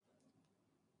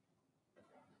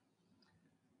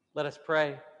Let us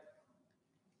pray.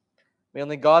 May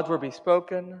only God's word be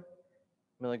spoken.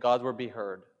 May only God's word be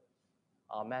heard.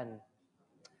 Amen.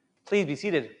 Please be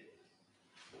seated.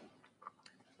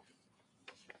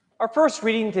 Our first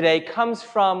reading today comes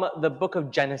from the book of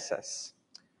Genesis.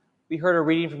 We heard a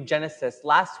reading from Genesis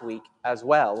last week as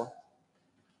well.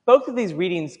 Both of these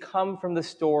readings come from the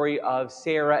story of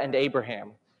Sarah and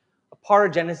Abraham, a part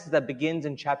of Genesis that begins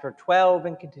in chapter 12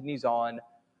 and continues on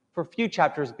for a few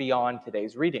chapters beyond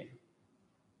today's reading.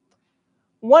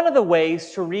 One of the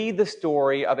ways to read the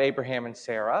story of Abraham and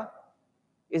Sarah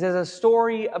is as a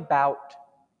story about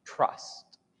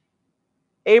trust.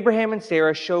 Abraham and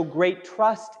Sarah show great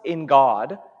trust in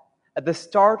God at the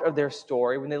start of their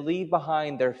story when they leave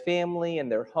behind their family and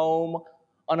their home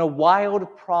on a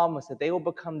wild promise that they will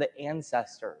become the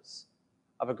ancestors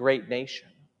of a great nation.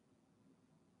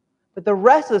 But the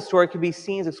rest of the story can be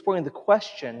seen as exploring the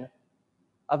question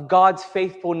of God's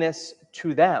faithfulness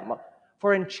to them.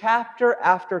 For in chapter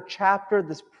after chapter,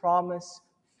 this promise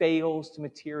fails to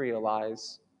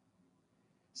materialize.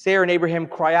 Sarah and Abraham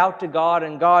cry out to God,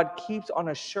 and God keeps on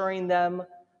assuring them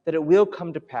that it will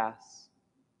come to pass.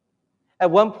 At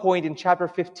one point in chapter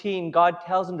 15, God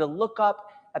tells them to look up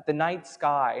at the night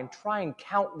sky and try and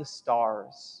count the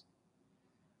stars.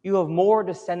 You have more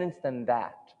descendants than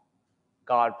that,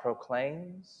 God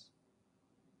proclaims.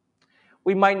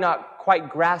 We might not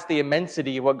quite grasp the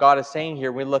immensity of what God is saying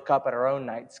here when we look up at our own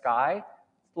night sky.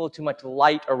 It's a little too much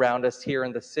light around us here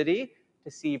in the city to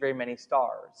see very many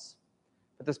stars.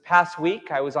 But this past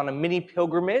week, I was on a mini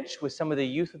pilgrimage with some of the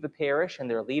youth of the parish and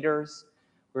their leaders.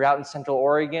 We were out in Central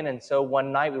Oregon, and so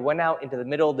one night we went out into the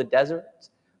middle of the desert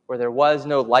where there was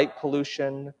no light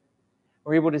pollution. We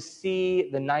were able to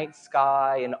see the night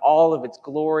sky in all of its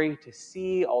glory, to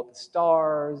see all the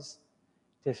stars,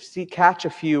 to catch a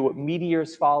few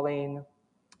meteors falling,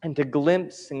 and to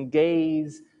glimpse and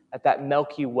gaze at that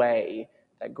Milky Way,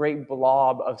 that great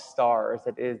blob of stars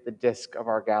that is the disk of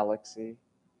our galaxy.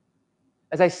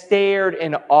 As I stared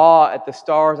in awe at the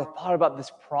stars, I thought about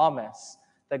this promise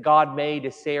that God made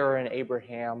to Sarah and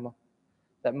Abraham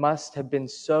that must have been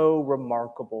so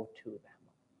remarkable to them.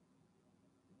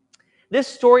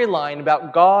 This storyline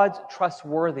about God's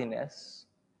trustworthiness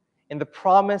and the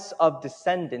promise of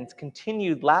descendants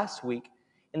continued last week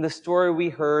in the story we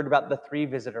heard about the three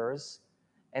visitors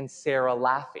and Sarah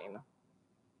laughing.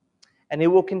 And it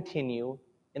will continue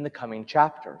in the coming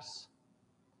chapters.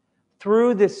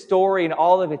 Through this story and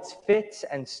all of its fits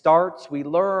and starts, we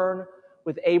learn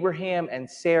with Abraham and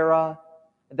Sarah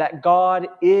that God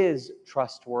is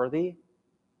trustworthy,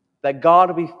 that God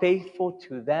will be faithful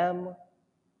to them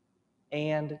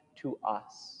and to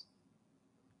us.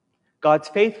 God's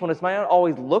faithfulness might not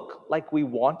always look like we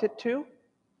want it to.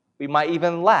 We might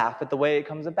even laugh at the way it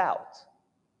comes about.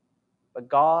 But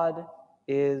God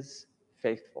is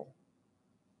faithful.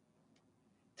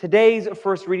 Today's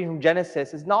first reading from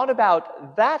Genesis is not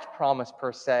about that promise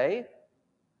per se,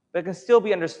 but it can still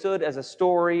be understood as a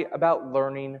story about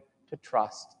learning to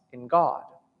trust in God.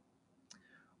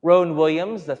 Rowan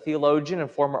Williams, the theologian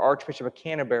and former Archbishop of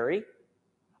Canterbury,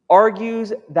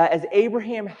 argues that as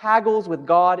Abraham haggles with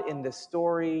God in this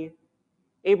story,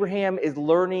 Abraham is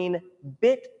learning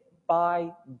bit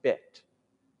by bit,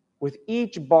 with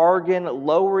each bargain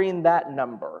lowering that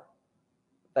number,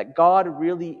 that God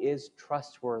really is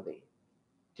trustworthy,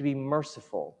 to be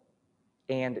merciful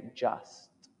and just.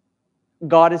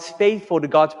 God is faithful to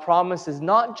God's promises,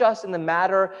 not just in the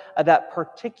matter of that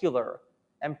particular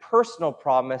and personal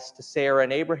promise to Sarah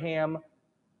and Abraham,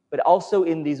 but also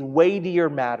in these weightier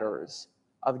matters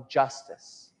of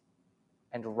justice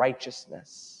and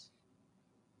righteousness.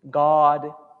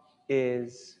 God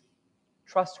is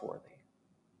trustworthy.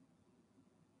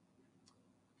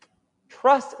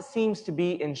 Trust seems to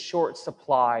be in short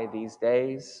supply these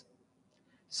days.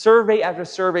 Survey after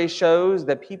survey shows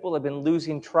that people have been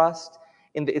losing trust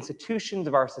in the institutions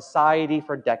of our society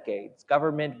for decades: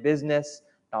 government, business,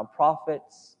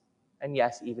 nonprofits, and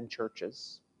yes, even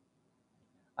churches.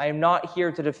 I am not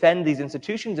here to defend these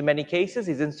institutions. In many cases,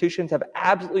 these institutions have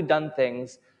absolutely done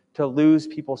things to lose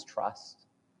people's trust,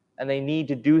 and they need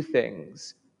to do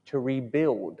things to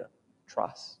rebuild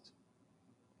trust.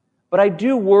 But I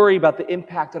do worry about the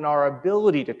impact on our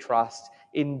ability to trust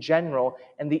in general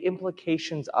and the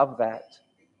implications of that.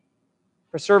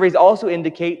 For surveys also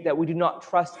indicate that we do not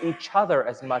trust each other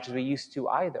as much as we used to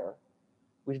either.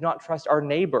 We do not trust our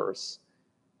neighbors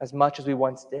as much as we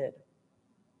once did.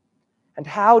 And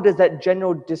how does that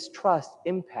general distrust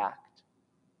impact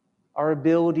our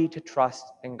ability to trust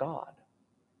in God?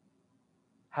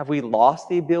 Have we lost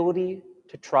the ability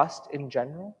to trust in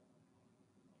general?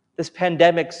 This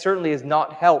pandemic certainly has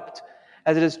not helped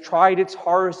as it has tried its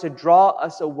hardest to draw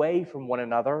us away from one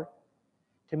another,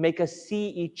 to make us see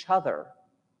each other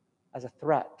as a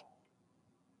threat.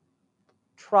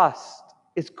 Trust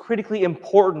is critically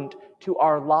important to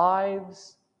our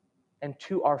lives and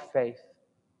to our faith.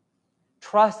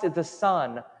 Trust is the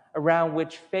sun around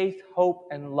which faith, hope,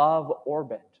 and love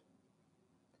orbit.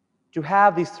 To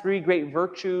have these three great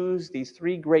virtues, these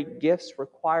three great gifts,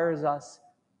 requires us,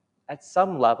 at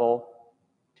some level,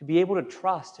 to be able to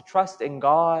trust in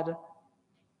God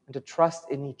and to trust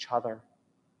in each other.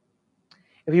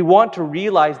 If we want to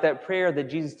realize that prayer that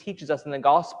Jesus teaches us in the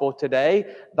gospel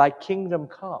today, thy kingdom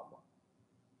come,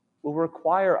 will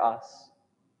require us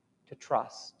to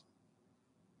trust.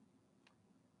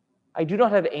 I do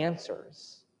not have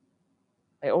answers.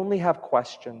 I only have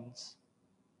questions.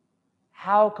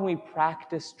 How can we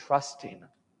practice trusting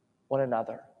one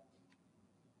another?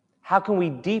 How can we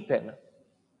deepen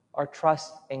our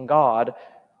trust in God?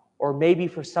 Or maybe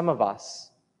for some of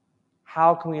us,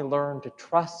 how can we learn to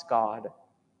trust God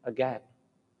again?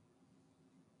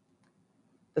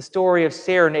 The story of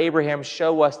Sarah and Abraham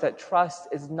show us that trust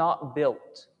is not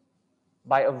built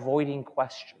by avoiding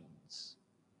questions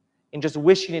and just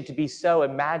wishing it to be so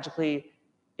and magically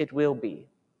it will be,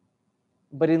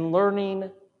 but in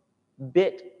learning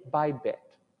bit by bit.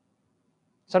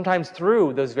 Sometimes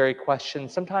through those very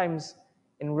questions, sometimes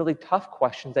in really tough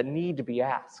questions that need to be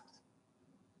asked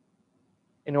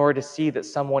in order to see that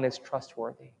someone is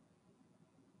trustworthy.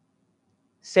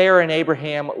 Sarah and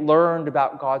Abraham learned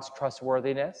about God's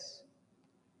trustworthiness,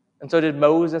 and so did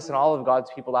Moses and all of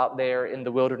God's people out there in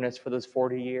the wilderness for those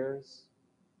 40 years.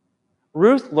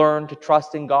 Ruth learned to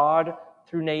trust in God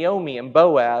through Naomi and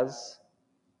Boaz.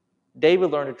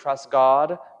 David learned to trust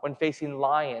God when facing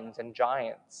lions and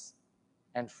giants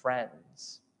and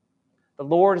friends. The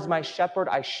Lord is my shepherd,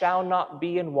 I shall not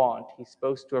be in want, he's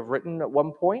supposed to have written at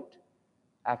one point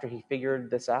after he figured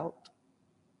this out.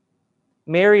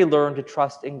 Mary learned to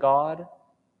trust in God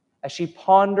as she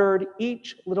pondered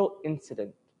each little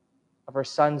incident of her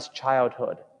son's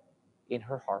childhood in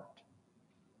her heart.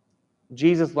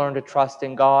 Jesus learned to trust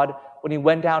in God when he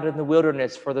went out in the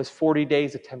wilderness for those 40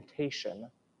 days of temptation,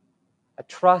 a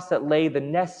trust that laid the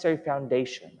necessary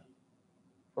foundation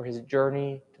for his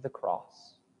journey to the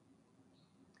cross.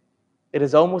 It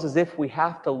is almost as if we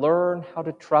have to learn how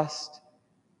to trust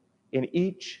in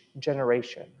each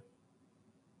generation.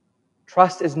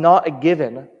 Trust is not a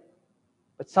given,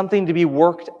 but something to be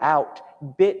worked out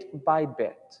bit by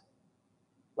bit,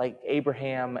 like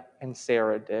Abraham and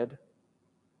Sarah did.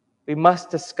 We must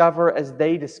discover, as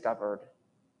they discovered,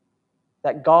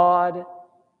 that God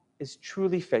is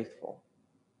truly faithful.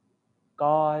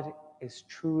 God is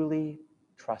truly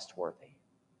trustworthy.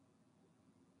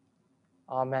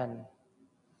 Amen.